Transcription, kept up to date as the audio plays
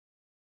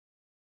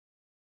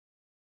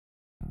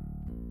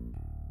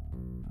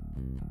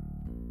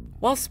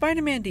While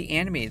Spider-Man the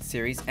Animated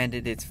Series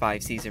ended its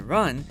 5-season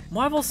run,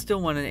 Marvel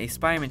still wanted a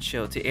Spider-Man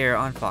show to air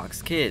on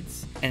Fox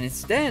Kids, and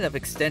instead of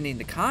extending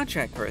the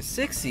contract for a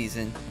 6th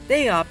season,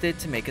 they opted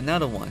to make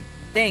another one.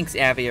 Thanks,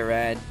 Avi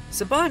Arad.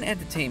 Saban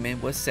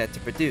Entertainment was set to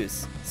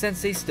produce,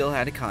 since they still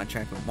had a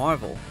contract with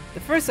Marvel.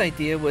 The first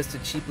idea was to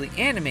cheaply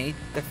animate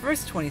the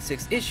first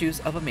 26 issues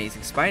of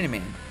Amazing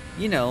Spider-Man.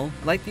 You know,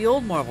 like the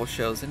old Marvel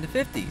shows in the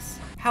 50s.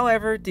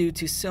 However, due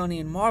to Sony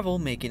and Marvel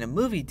making a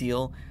movie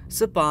deal,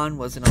 Saban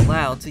wasn't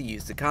allowed to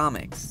use the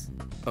comics.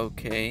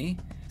 Okay.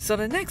 So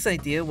the next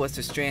idea was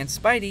to strand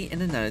Spidey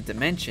in another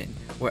dimension,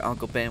 where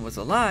Uncle Ben was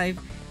alive,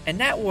 and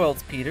that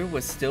world's Peter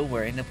was still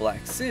wearing a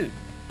black suit.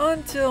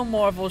 Until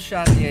Marvel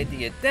shot the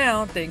idea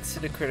down thanks to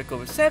the critical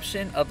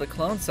reception of the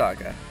Clone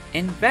Saga,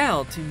 and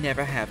vowed to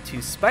never have 2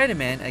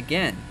 Spider-Man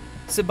again.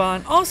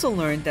 Saban also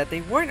learned that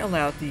they weren't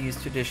allowed to use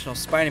traditional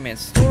Spider-Man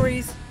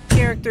stories,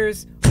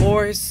 characters,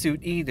 or his suit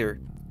either.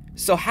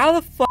 So how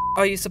the f***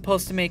 are you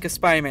supposed to make a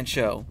Spider-Man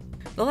show?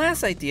 The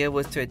last idea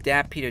was to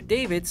adapt Peter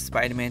David's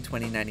Spider-Man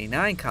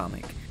 2099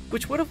 comic,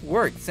 which would have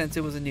worked since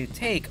it was a new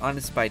take on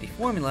the Spidey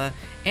formula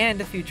and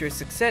the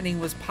futuristic setting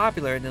was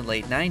popular in the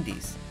late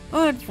 90s.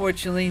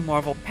 Unfortunately,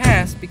 Marvel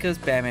passed because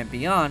Batman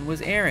Beyond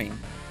was airing,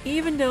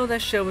 even though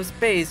that show was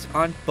based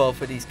on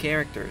both of these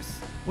characters.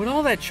 With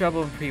all that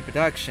trouble in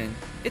pre-production,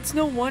 it's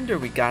no wonder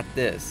we got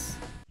this.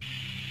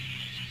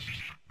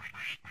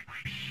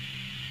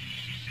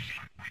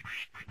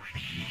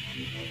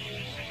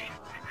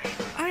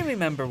 I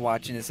remember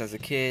watching this as a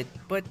kid,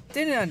 but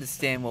didn't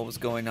understand what was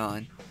going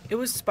on. It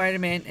was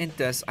Spider-Man and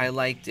thus I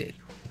liked it.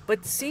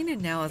 But seeing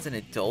it now as an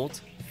adult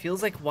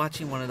feels like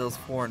watching one of those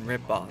foreign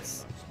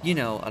rip-offs. You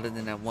know, other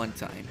than that one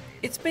time.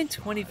 It's been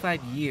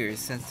 25 years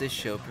since this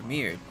show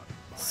premiered.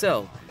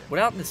 So,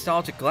 without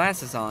nostalgic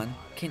glasses on,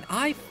 can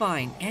I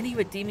find any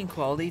redeeming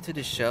quality to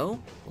the show?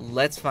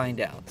 Let's find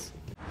out.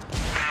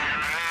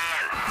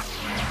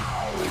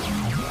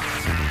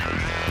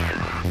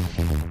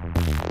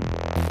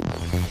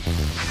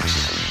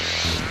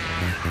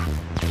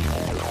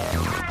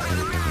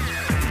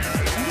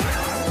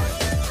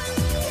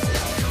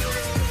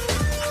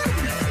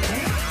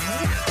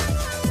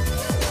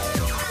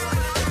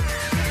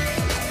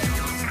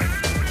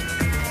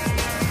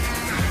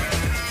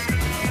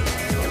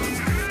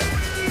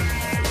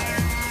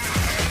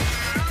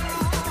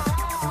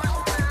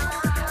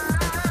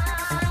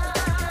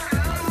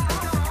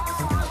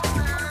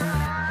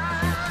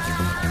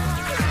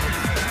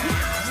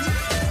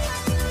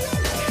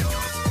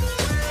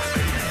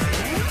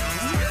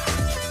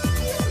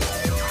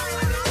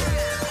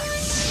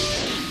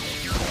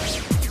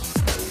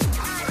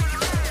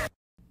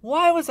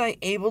 Why was I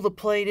able to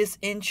play this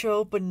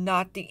intro but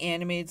not the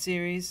animated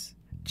series?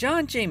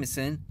 John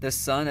Jameson, the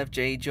son of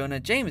J. Jonah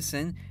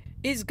Jameson,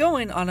 is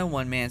going on a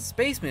one-man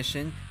space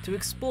mission to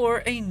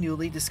explore a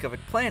newly discovered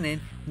planet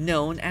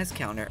known as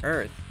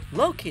Counter-Earth,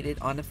 located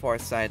on the far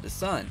side of the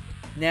sun.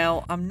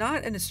 Now, I'm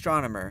not an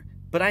astronomer,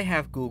 but I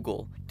have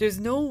Google. There's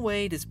no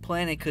way this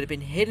planet could have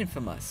been hidden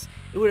from us.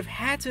 It would have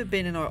had to have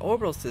been in our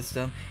orbital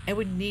system and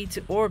would need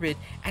to orbit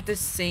at the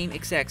same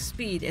exact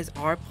speed as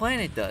our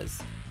planet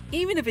does.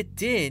 Even if it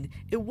did,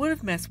 it would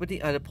have messed with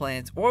the other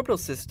planet's orbital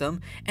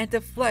system and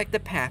deflect the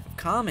path of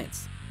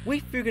comets. We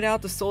figured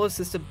out the solar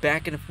system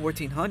back in the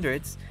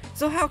 1400s,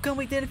 so how come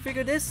we didn't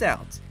figure this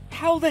out?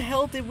 How the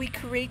hell did we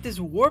create this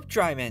warp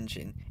drive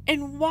engine?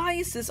 And why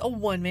is this a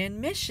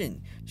one-man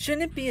mission?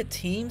 Shouldn't it be a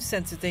team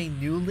since it's a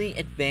newly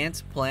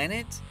advanced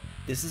planet?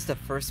 This is the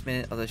first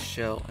minute of the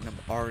show and I'm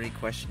already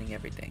questioning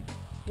everything.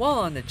 While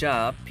on the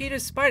job,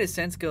 Peter's spider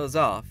sense goes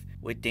off.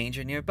 With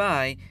danger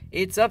nearby,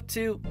 it's up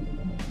to...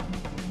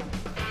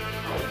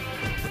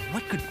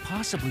 What could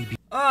possibly be?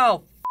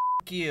 Oh,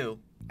 f*** you.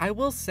 I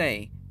will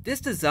say, this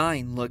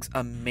design looks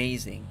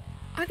amazing.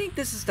 I think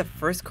this is the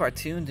first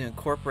cartoon to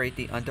incorporate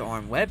the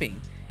underarm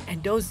webbing,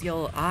 and those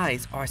yellow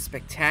eyes are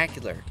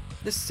spectacular.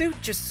 The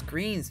suit just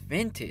screams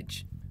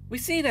vintage. We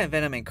see that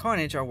Venom and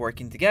Carnage are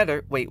working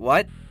together. Wait,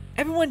 what?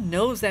 Everyone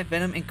knows that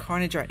Venom and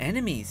Carnage are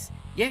enemies,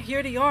 yet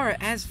here they are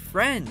as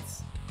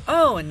friends.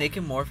 Oh, and they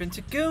can morph into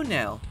goo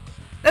now.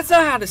 That's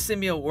not how the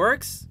symbiote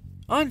works.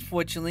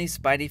 Unfortunately,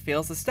 Spidey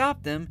fails to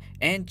stop them,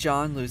 and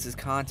John loses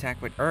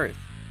contact with Earth.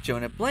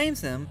 Jonah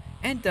blames him,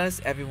 and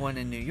thus everyone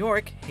in New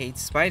York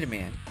hates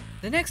Spider-Man.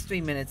 The next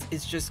 3 minutes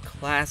is just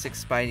classic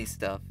Spidey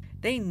stuff.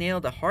 They nail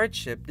the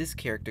hardship this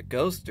character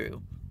goes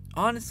through.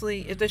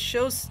 Honestly, if the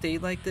show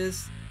stayed like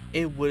this,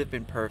 it would have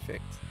been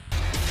perfect.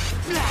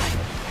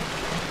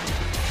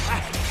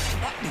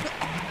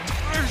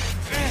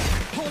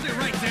 Hold it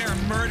right there,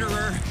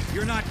 murderer!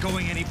 You're not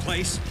going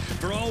anyplace.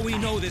 For all we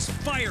know, this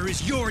fire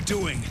is your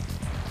doing.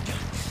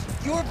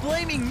 You're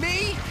blaming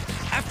me?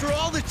 After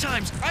all the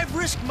times I've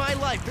risked my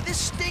life for this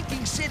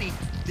stinking city,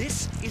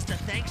 this is the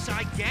thanks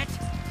I get?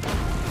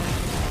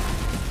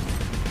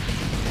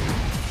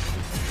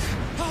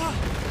 Ah!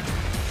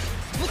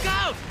 Look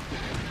out!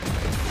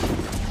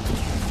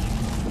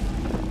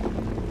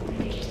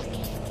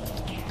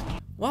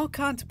 While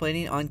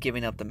contemplating on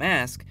giving up the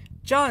mask,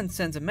 John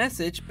sends a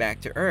message back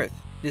to Earth.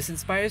 This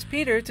inspires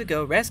Peter to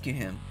go rescue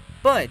him.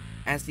 but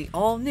as the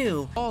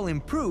all-new,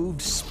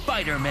 all-improved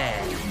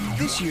Spider-Man.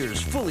 This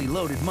year's fully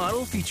loaded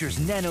model features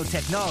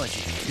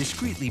nanotechnology,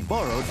 discreetly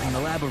borrowed from the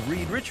lab of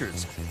Reed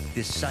Richards.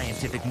 This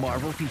scientific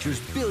marvel features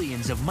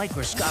billions of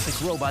microscopic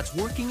robots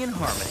working in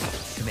harmony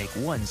to make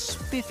one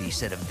spiffy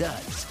set of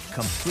duds,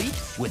 complete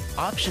with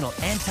optional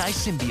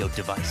anti-symbiote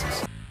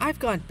devices. I've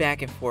gone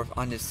back and forth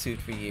on this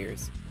suit for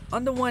years.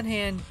 On the one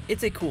hand,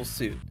 it's a cool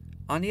suit.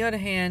 On the other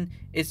hand,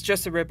 it's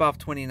just a rip-off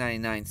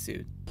 2099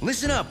 suit.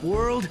 Listen up,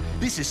 world.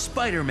 This is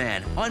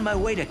Spider-Man, on my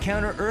way to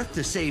Counter-Earth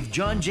to save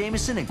John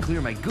Jameson and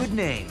clear my good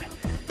name.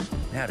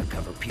 Now to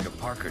cover Peter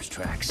Parker's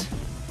tracks.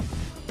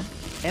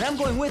 And I'm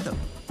going with him,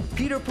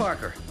 Peter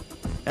Parker.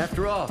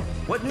 After all,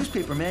 what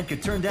newspaper man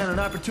could turn down an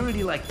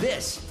opportunity like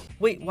this?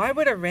 Wait, why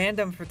would a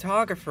random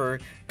photographer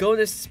go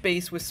to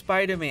space with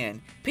Spider-Man?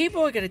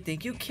 People are gonna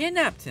think you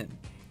kidnapped him.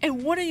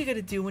 And what are you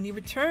gonna do when you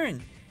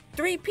return?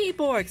 3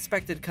 people are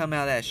expected to come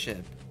out of that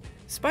ship.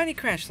 Spidey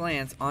crash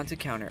lands onto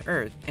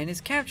Counter-Earth and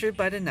is captured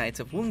by the Knights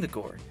of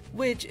Wundagore,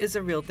 which is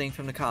a real thing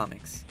from the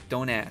comics.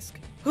 Don't ask.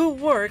 Who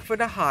work for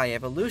the High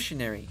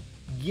Evolutionary?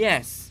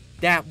 Yes,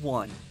 that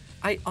one.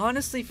 I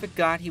honestly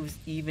forgot he was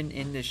even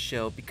in this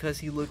show because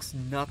he looks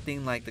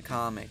nothing like the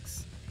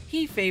comics.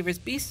 He favors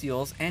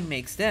bestials and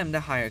makes them the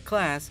higher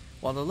class,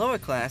 while the lower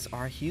class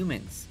are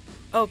humans.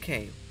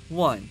 Okay,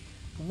 1.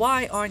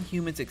 Why aren't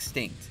humans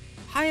extinct?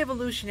 High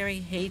Evolutionary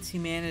hates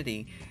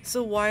humanity,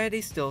 so why are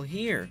they still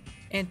here?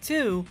 And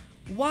 2,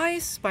 why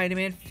is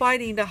Spider-Man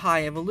fighting the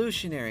High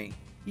Evolutionary?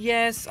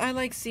 Yes, I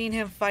like seeing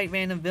him fight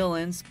random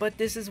villains, but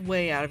this is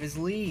way out of his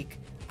league.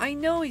 I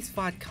know he's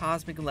fought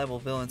cosmic level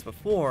villains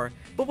before,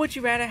 but would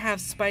you rather have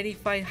Spidey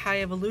fight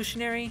High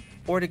Evolutionary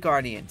or the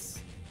Guardians?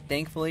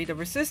 Thankfully, the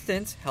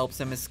Resistance helps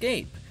him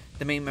escape,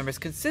 the main members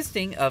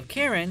consisting of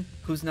Karen,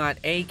 who's not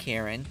a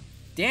Karen,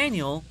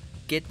 Daniel,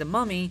 Get the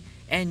Mummy,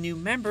 and new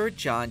member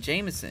John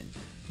Jameson,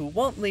 who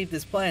won't leave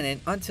this planet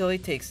until he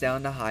takes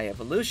down the High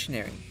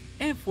Evolutionary,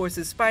 and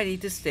forces Spidey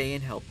to stay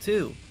and help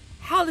too.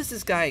 How does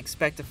this guy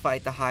expect to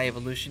fight the High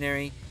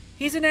Evolutionary?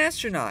 He's an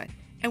astronaut,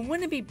 and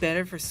wouldn't it be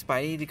better for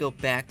Spidey to go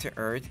back to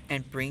Earth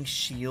and bring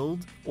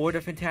S.H.I.E.L.D. or the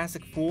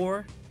Fantastic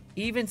Four?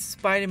 Even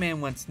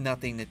Spider-Man wants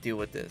nothing to do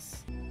with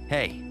this.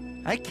 Hey,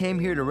 I came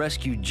here to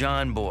rescue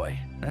John Boy,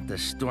 not to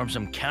storm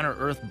some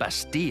Counter-Earth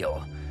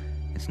Bastille.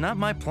 It's not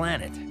my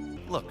planet.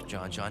 Look,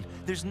 John,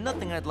 there's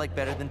nothing I'd like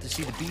better than to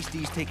see the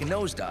Beasties take a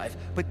nosedive,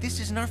 but this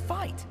isn't our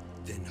fight.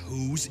 Then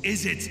whose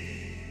is it?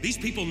 These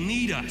people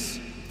need us.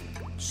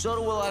 So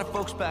do a lot of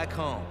folks back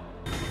home.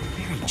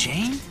 Mary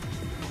Jane?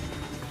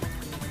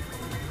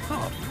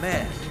 Oh,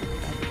 man.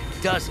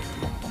 That does it.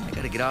 I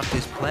gotta get off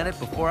this planet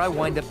before I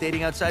wind up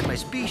dating outside my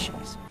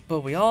species. But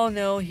we all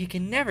know he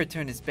can never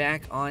turn his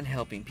back on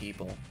helping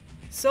people.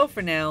 So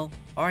for now,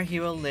 our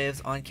hero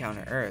lives on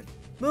Counter-Earth,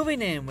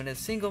 moving in with a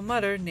single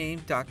mother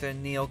named Dr.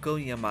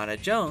 Naoko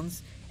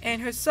Yamada-Jones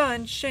and her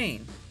son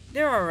Shane.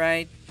 They're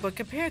alright, but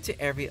compared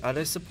to every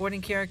other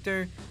supporting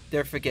character,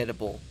 they're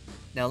forgettable.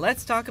 Now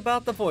let's talk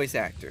about the voice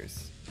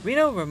actors.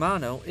 Rino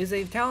Romano is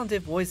a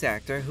talented voice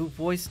actor who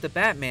voiced the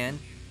Batman,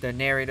 the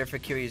narrator for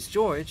Curious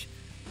George,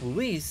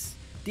 Luis,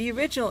 the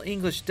original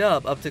English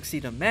dub of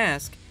Tuxedo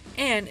Mask,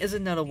 and is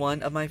another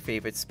one of my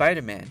favorite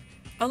Spider-Man.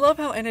 I love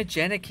how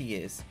energetic he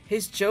is.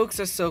 His jokes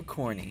are so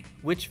corny,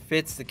 which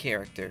fits the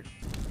character.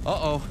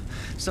 Uh-oh,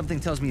 something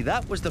tells me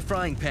that was the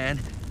frying pan,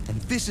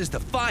 and this is the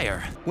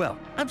fire. Well,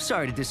 I'm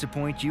sorry to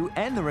disappoint you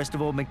and the rest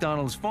of Old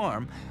MacDonald's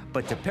farm,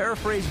 but to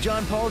paraphrase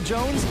John Paul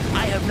Jones,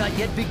 I have not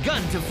yet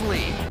begun to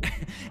flee.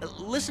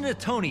 Listen to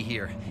Tony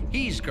here.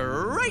 He's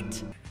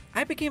great.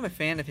 I became a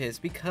fan of his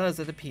because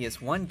of the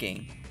PS1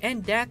 game,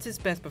 and that's his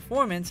best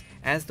performance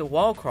as the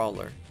wall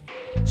crawler.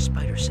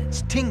 Spider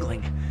sense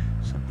tingling.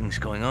 Something's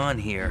going on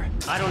here.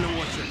 I don't know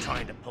what you're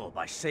trying to pull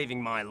by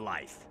saving my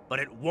life, but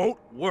it won't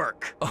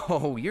work.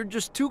 Oh, you're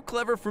just too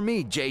clever for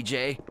me,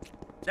 JJ.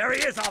 There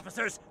he is,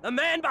 officers! The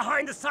man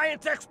behind the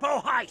Science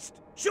Expo heist!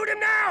 Shoot him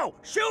now!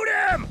 Shoot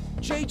him!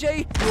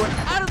 JJ, you're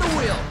out of the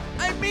wheel!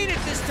 I mean it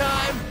this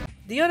time!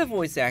 The other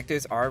voice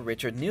actors are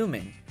Richard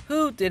Newman,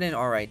 who did an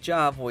alright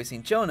job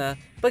voicing Jonah,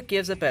 but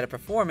gives a better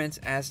performance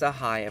as the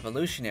High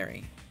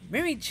Evolutionary.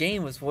 Mary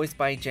Jane was voiced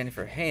by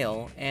Jennifer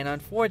Hale, and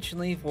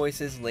unfortunately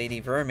voices Lady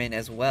Vermin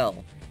as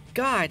well.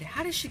 God,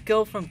 how did she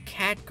go from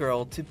Cat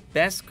Girl to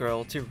Best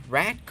Girl to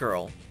Rat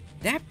Girl?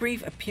 That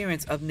brief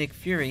appearance of Nick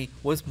Fury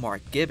was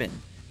Mark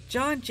Gibbon.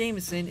 John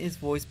Jameson is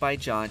voiced by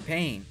John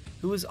Payne,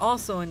 who is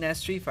also in that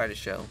Street Fighter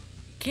show.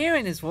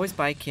 Karen is voiced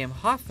by Kim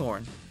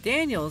Hawthorne.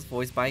 Daniel is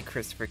voiced by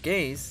Christopher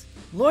Gaze.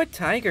 Lord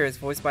Tiger is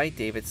voiced by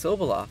David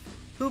Soboleff,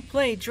 who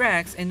played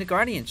Drax in the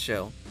Guardians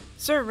show.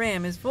 Sir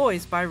Ram is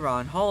voiced by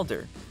Ron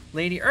Halder.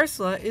 Lady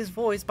Ursula is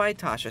voiced by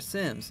Tasha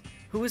Sims,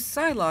 who was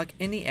Psylocke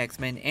in the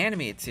X-Men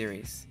animated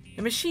series.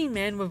 The Machine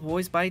Men were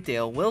voiced by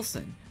Dale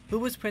Wilson, who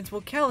was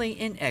Principal Kelly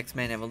in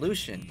X-Men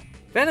Evolution.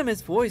 Venom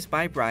is voiced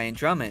by Brian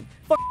Drummond,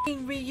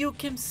 f***ing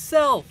Ryuk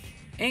himself!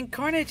 And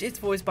Carnage is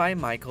voiced by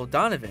Michael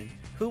Donovan,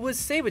 who was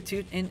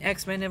Sabretooth in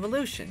X-Men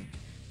Evolution.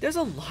 There's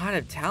a lot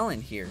of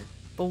talent here,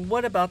 but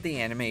what about the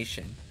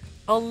animation?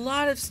 A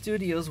lot of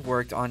studios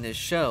worked on this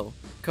show.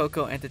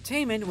 Coco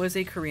Entertainment was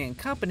a Korean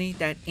company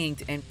that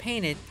inked and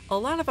painted a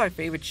lot of our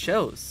favorite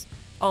shows,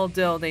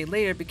 although they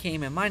later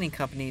became a mining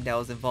company that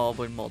was involved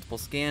with multiple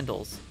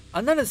scandals.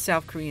 Another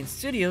South Korean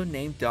studio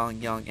named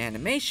Dongyoung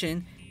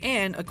Animation,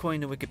 and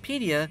according to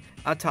Wikipedia,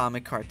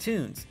 Atomic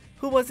Cartoons,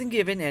 who wasn't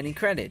given any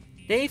credit.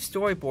 They've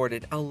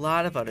storyboarded a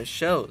lot of other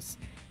shows,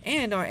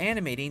 and are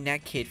animating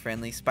that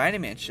kid-friendly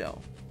Spider-Man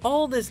show.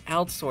 All this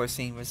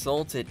outsourcing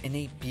resulted in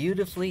a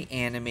beautifully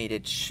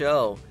animated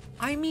show.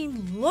 I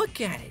mean, look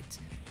at it!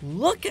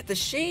 Look at the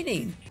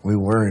shading! We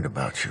worried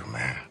about you,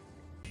 man.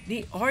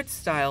 The art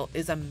style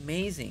is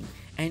amazing,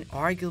 and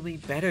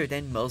arguably better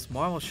than most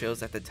Marvel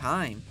shows at the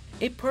time.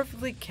 It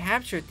perfectly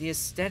captured the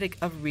aesthetic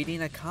of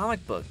reading a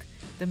comic book.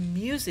 The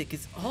music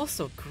is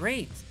also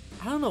great.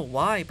 I don't know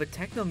why, but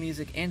techno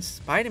music and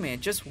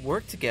Spider-Man just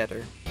work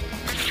together.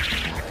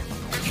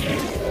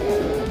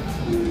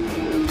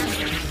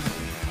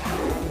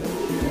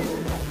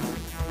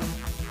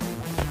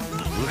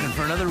 Looking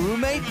for another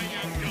roommate?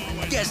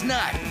 Guess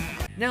not.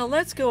 Now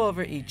let's go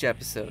over each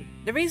episode.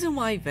 The reason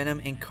why Venom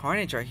and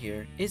Carnage are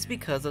here is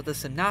because of the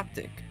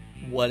Synoptic.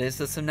 What is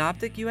the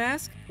Synoptic, you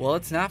ask? Well,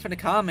 it's not for the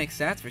comics,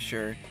 that's for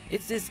sure.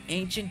 It's this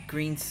ancient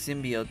green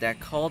symbiote that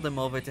called them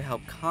over to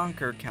help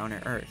conquer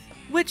Counter-Earth.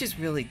 Which is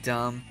really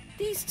dumb.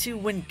 These two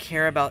wouldn't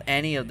care about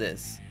any of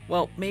this.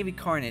 Well, maybe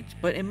Carnage,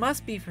 but it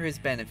must be for his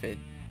benefit.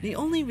 The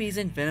only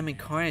reason Venom and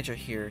Carnage are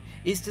here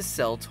is to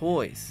sell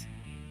toys.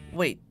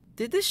 Wait,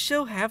 did this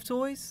show have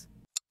toys?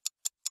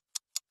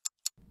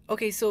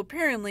 Okay, so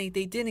apparently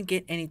they didn't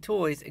get any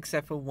toys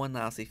except for one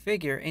lousy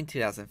figure in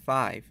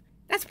 2005.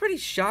 That's pretty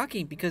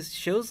shocking because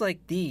shows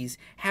like these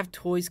have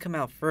toys come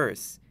out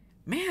first.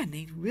 Man,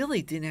 they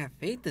really didn't have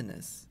faith in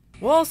this.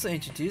 We're also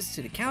introduced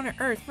to the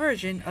Counter-Earth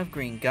version of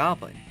Green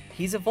Goblin.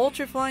 He's a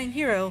vulture flying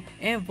hero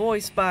and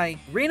voiced by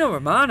Reno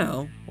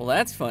Romano. Well,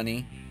 that's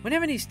funny.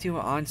 Whenever these two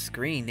are on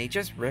screen, they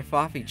just riff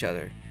off each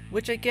other,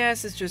 which I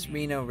guess is just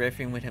Reno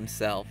riffing with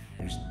himself.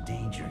 There's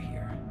danger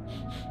here.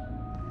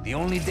 The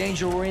only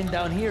danger we're in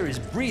down here is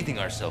breathing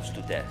ourselves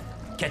to death.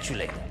 Catch you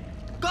later.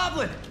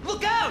 Goblin,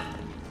 look out!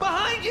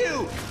 Behind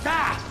you!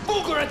 Ah!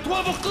 Booger at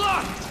 12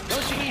 o'clock!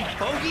 Don't you mean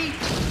bogey?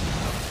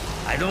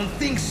 I don't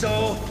think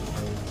so.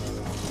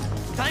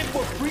 Time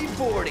for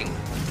pre-boarding.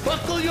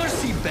 Buckle your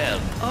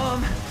seatbelt.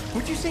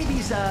 Would you say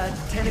these,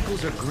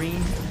 tentacles are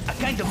green? A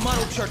kind of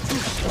model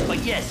chartreuse, but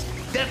yes,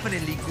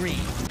 definitely green.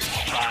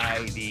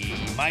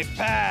 Spidey, my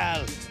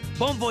pal.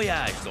 Bon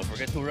voyage. Don't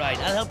forget to ride.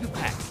 I'll help you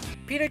pack.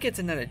 Peter gets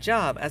another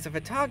job as a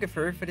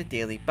photographer for the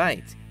Daily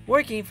Bite,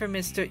 working for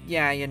Mr.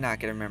 Yeah, you're not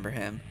gonna remember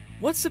him.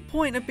 What's the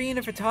point of being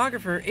a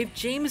photographer if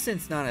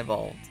Jameson's not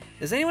involved?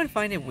 Does anyone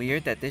find it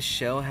weird that this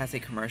show has a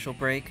commercial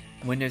break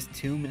when there's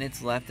 2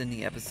 minutes left in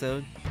the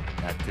episode?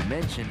 Not to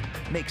mention,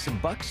 make some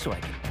bucks so I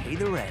can pay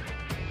the rent.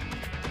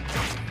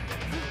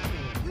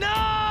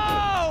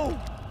 No!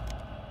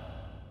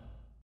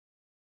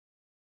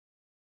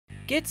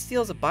 Git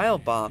steals a bio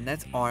bomb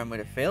that's armed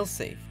with a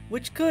failsafe,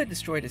 which could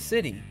destroy the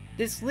city.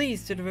 This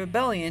leads to the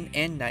Rebellion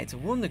and Knights of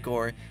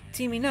Wundagore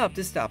teaming up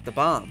to stop the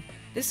bomb.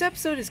 This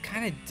episode is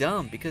kinda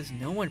dumb because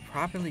no one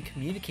properly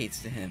communicates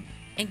to him,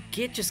 and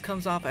Git just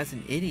comes off as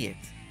an idiot.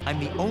 I'm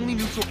the only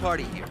neutral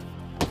party here.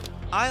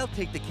 I'll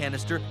take the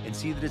canister and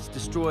see that it's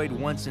destroyed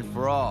once and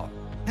for all.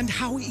 And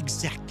how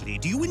exactly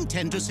do you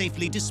intend to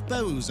safely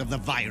dispose of the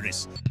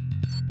virus?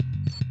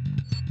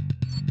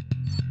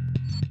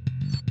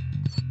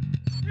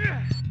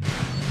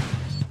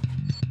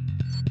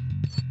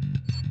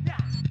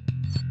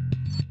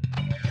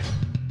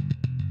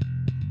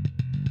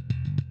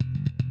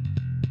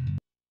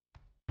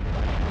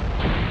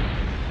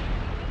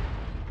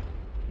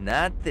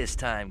 Not this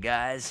time,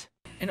 guys.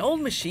 An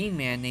old machine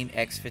man named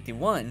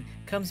X-51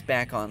 comes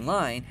back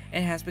online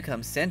and has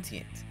become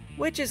sentient,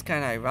 which is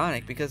kinda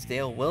ironic because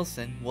Dale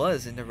Wilson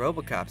was in the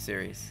RoboCop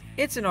series.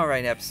 It's an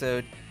alright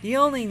episode. The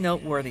only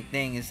noteworthy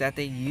thing is that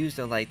they used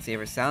a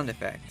lightsaber sound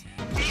effect.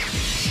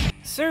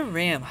 Sir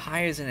Ram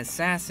hires an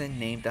assassin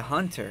named the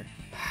Hunter,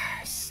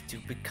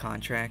 stupid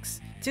contracts,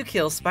 to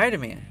kill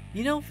Spider-Man.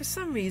 You know, for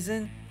some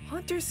reason,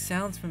 Hunter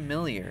sounds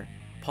familiar.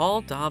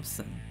 Paul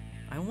Dobson.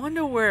 I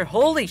wonder where—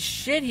 holy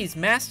shit, he's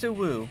Master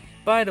Wu!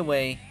 By the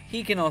way,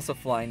 he can also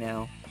fly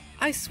now.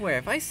 I swear,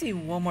 if I see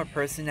one more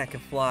person that can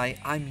fly,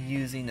 I'm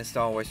using the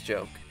Star Wars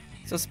joke.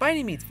 So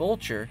Spidey meets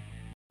Vulture.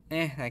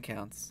 That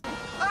counts.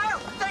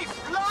 Oh, they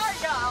fly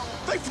now!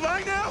 They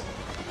fly now?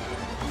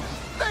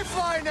 They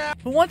fly now!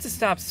 Who wants to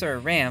stop Sir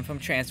Ram from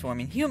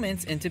transforming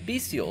humans into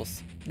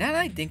bestials? Now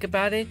that I think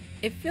about it,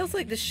 it feels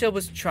like the show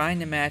was trying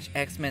to match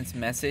X-Men's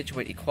message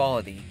with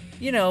equality.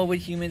 You know,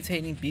 with humans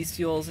hating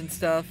bestials and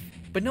stuff.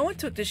 But no one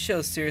took this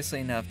show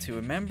seriously enough to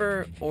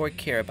remember or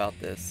care about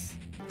this.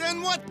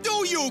 Then what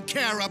do you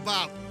care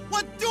about?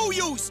 What do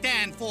you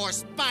stand for,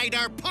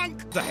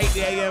 Spider-Punk? I hate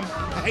the AM,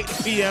 I hate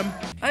the PM.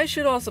 I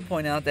should also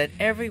point out that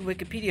every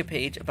Wikipedia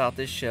page about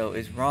this show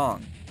is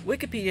wrong.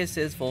 Wikipedia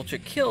says Vulture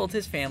killed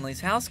his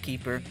family's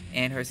housekeeper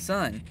and her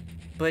son,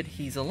 but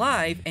he's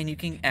alive and you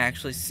can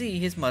actually see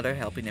his mother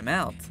helping him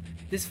out.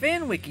 This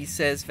fan wiki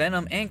says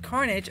Venom and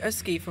Carnage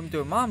escaped from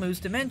Dormammu's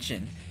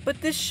dimension,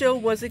 but this show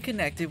wasn't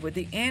connected with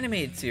the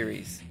animated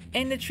series.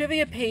 And the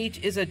trivia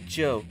page is a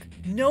joke.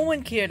 No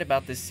one cared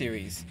about this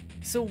series,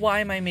 so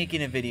why am I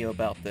making a video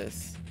about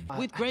this?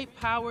 With great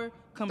power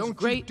comes Don't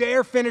great... you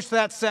dare finish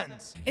that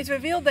sentence! It's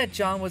revealed that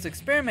John was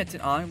experimented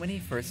on when he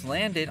first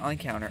landed on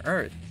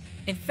Counter-Earth,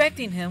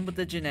 infecting him with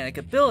the genetic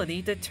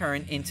ability to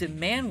turn into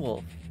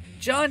Man-Wolf.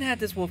 John had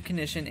this wolf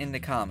condition in the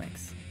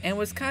comics, and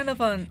was kind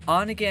of an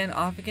on-again,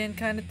 off-again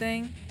kind of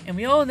thing, and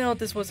we all know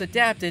this was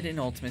adapted in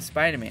Ultimate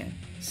Spider-Man,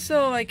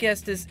 so I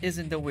guess this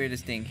isn't the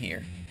weirdest thing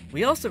here.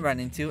 We also run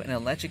into an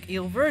electric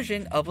eel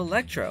version of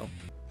Electro.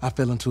 I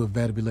fell into a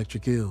vat of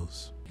electric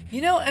eels.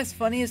 You know, as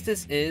funny as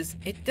this is,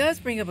 it does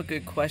bring up a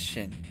good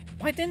question.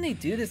 Why didn't they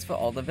do this for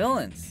all the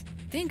villains?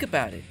 Think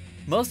about it.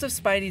 Most of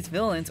Spidey's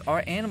villains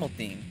are animal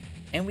themed,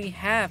 and we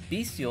have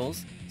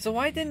bestials, so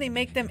why didn't they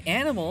make them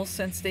animals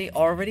since they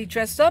already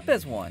dressed up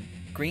as one?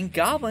 Green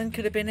Goblin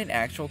could have been an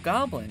actual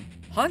goblin.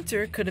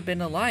 Hunter could have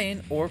been a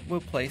lion or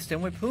replaced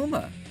him with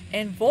Puma.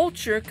 And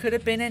Vulture could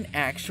have been an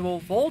actual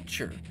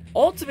vulture.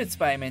 Ultimate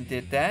Spider-Man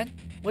did that.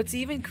 What's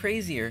even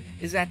crazier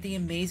is that the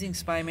Amazing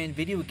Spider-Man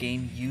video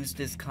game used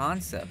this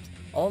concept.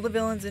 All the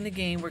villains in the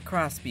game were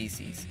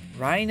cross-species.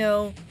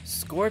 Rhino,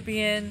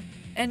 Scorpion,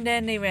 and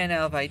then they ran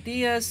out of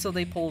ideas, so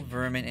they pulled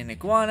Vermin and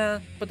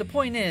Iguana. But the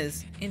point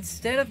is,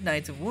 instead of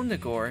Knights of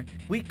Wundagore,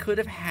 we could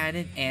have had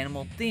an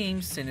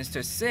animal-themed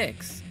Sinister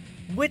Six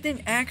with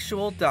an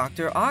actual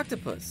Dr.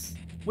 Octopus,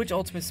 which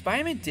Ultimate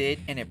Spider-Man did,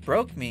 and it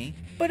broke me,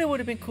 but it would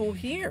have been cool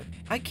here.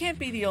 I can't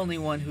be the only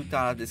one who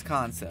thought of this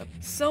concept.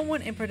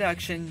 Someone in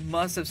production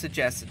must have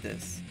suggested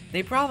this.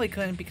 They probably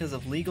couldn't because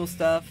of legal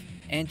stuff,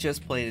 and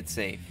just played it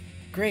safe.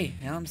 Great,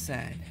 now I'm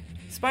sad.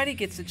 Spidey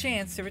gets the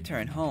chance to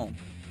return home.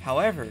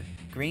 However,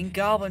 Green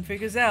Goblin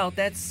figures out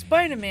that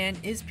Spider-Man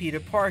is Peter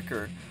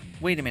Parker.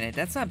 Wait a minute,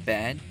 that's not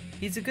bad.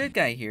 He's a good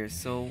guy here,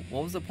 so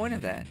what was the point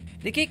of that?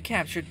 They get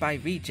captured by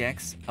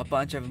Rejects, a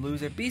bunch of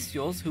loser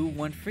bestials who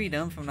want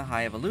freedom from the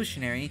High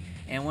Evolutionary,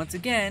 and once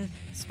again,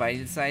 Spidey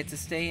decides to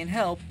stay and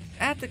help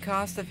at the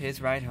cost of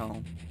his ride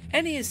home.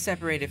 Eddie is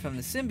separated from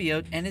the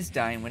symbiote and is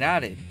dying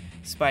without it.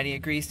 Spidey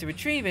agrees to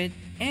retrieve it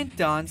and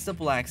dons the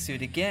black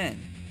suit again.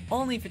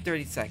 Only for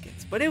 30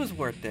 seconds, but it was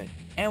worth it.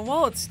 And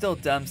while it's still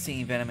dumb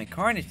seeing Venom and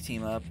Carnage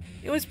team up,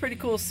 it was pretty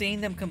cool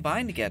seeing them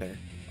combine together.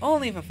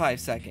 Only for 5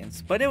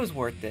 seconds, but it was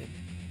worth it.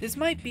 This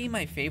might be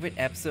my favorite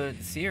episode of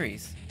the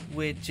series,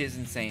 which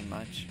isn't saying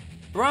much.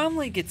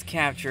 Bromley gets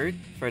captured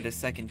for the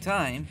second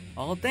time,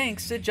 all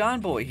thanks to John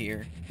Boy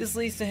here. This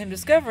leads to him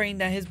discovering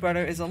that his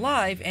brother is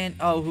alive, and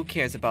oh, who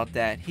cares about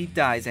that, he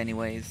dies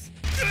anyways.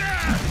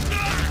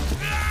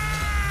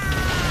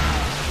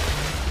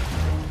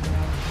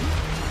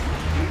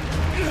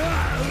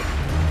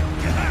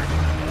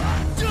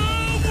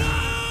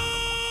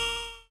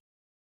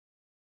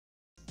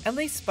 At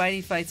least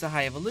Spidey fights a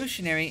High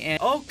Evolutionary and—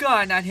 oh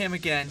god, not him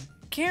again!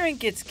 Karen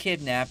gets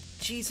kidnapped.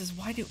 Jesus,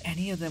 why do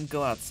any of them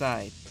go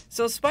outside?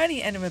 So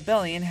Spidey and the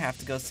Rebellion have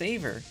to go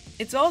save her.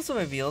 It's also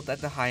revealed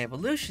that the High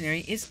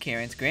Evolutionary is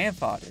Karen's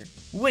grandfather.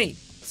 Wait,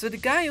 so the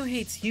guy who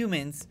hates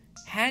humans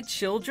had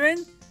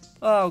children?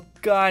 Oh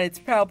god, it's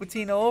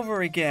Palpatine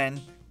over again.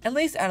 At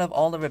least out of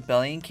all the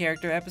Rebellion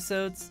character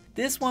episodes,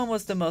 this one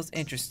was the most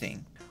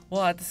interesting,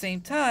 while at the same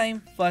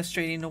time,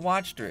 frustrating to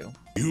watch through.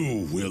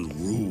 You will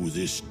rue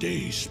this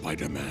day,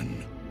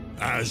 Spider-Man,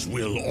 as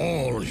will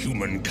all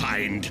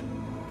humankind.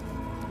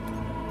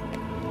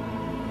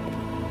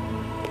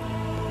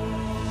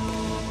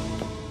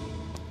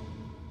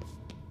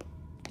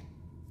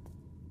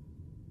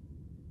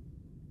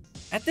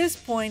 At this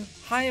point,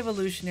 High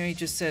Evolutionary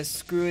just says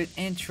screw it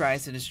and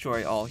tries to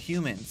destroy all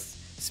humans.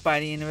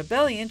 Spidey and the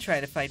Rebellion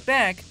try to fight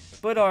back,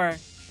 but are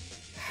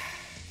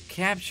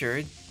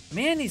captured.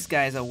 Man, these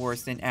guys are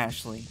worse than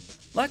Ashley.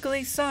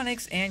 Luckily,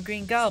 Sonics and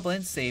Green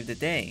Goblin save the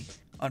day.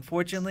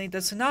 Unfortunately,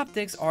 the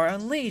Synoptics are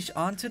unleashed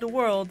onto the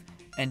world,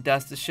 and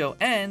thus the show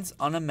ends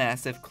on a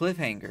massive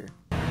cliffhanger.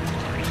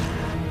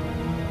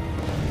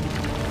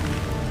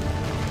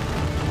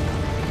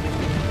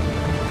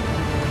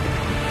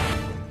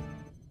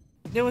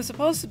 There was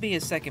supposed to be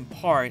a second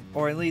part,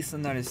 or at least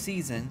another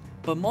season,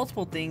 but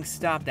multiple things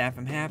stopped that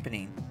from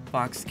happening.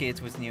 Fox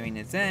Kids was nearing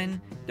its end,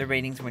 the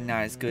ratings were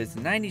not as good as the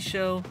 90s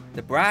show,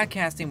 the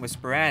broadcasting was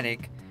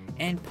sporadic,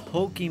 and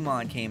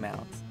Pokemon came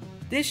out.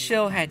 This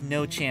show had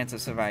no chance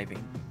of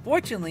surviving.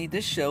 Fortunately,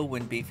 this show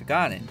wouldn't be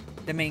forgotten.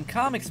 The main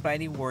comic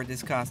Spidey wore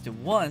this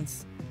costume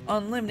once,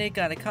 Unlimited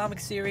got a comic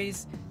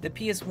series, the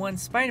PS1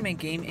 Spider-Man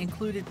game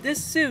included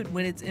this suit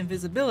with its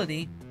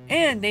invisibility,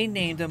 and they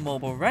named a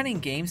mobile running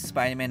game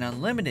Spider-Man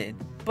Unlimited,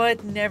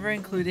 but never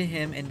included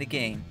him in the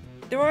game.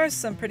 There are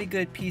some pretty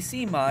good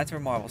PC mods for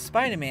Marvel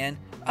Spider-Man.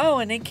 Oh,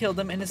 and they killed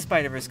him in the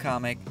Spider-Verse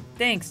comic.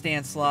 Thanks,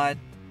 Dan Slott.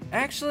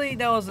 Actually,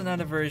 that was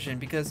another version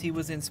because he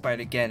was in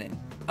Spider-Geddon.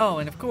 Oh,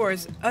 and of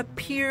course,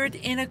 appeared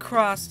in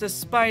Across the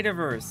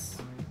Spider-Verse.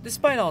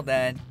 Despite all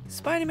that,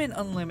 Spider-Man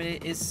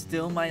Unlimited is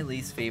still my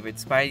least favorite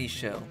Spidey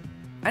show.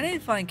 I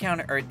didn't find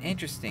Counter-Earth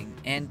interesting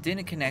and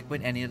didn't connect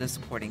with any of the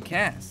supporting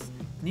cast.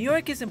 New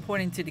York is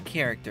important to the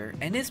character,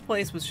 and this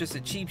place was just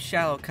a cheap,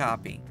 shallow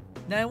copy.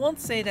 Now, I won't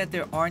say that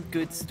there aren't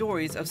good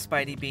stories of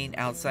Spidey being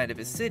outside of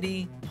his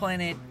city,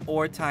 planet,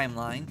 or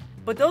timeline,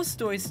 but those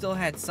stories still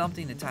had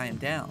something to tie him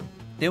down.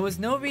 There was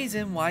no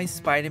reason why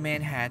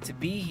Spider-Man had to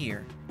be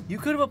here. You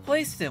could have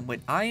replaced him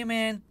with Iron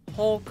Man,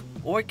 Hulk,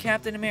 or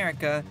Captain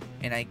America,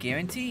 and I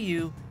guarantee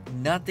you,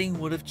 nothing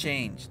would have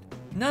changed.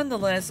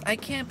 Nonetheless, I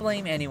can't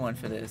blame anyone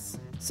for this.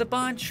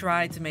 Saban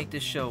tried to make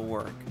this show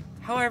work.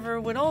 However,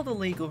 with all the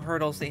legal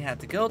hurdles they had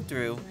to go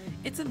through,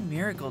 it's a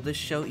miracle this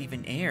show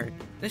even aired.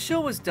 The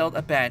show was dealt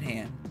a bad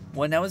hand,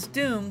 one that was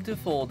doomed to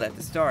fold at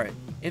the start.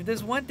 If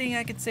there's one thing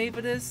I can say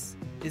for this,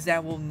 is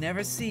that we'll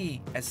never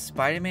see a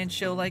Spider-Man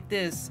show like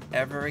this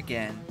ever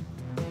again.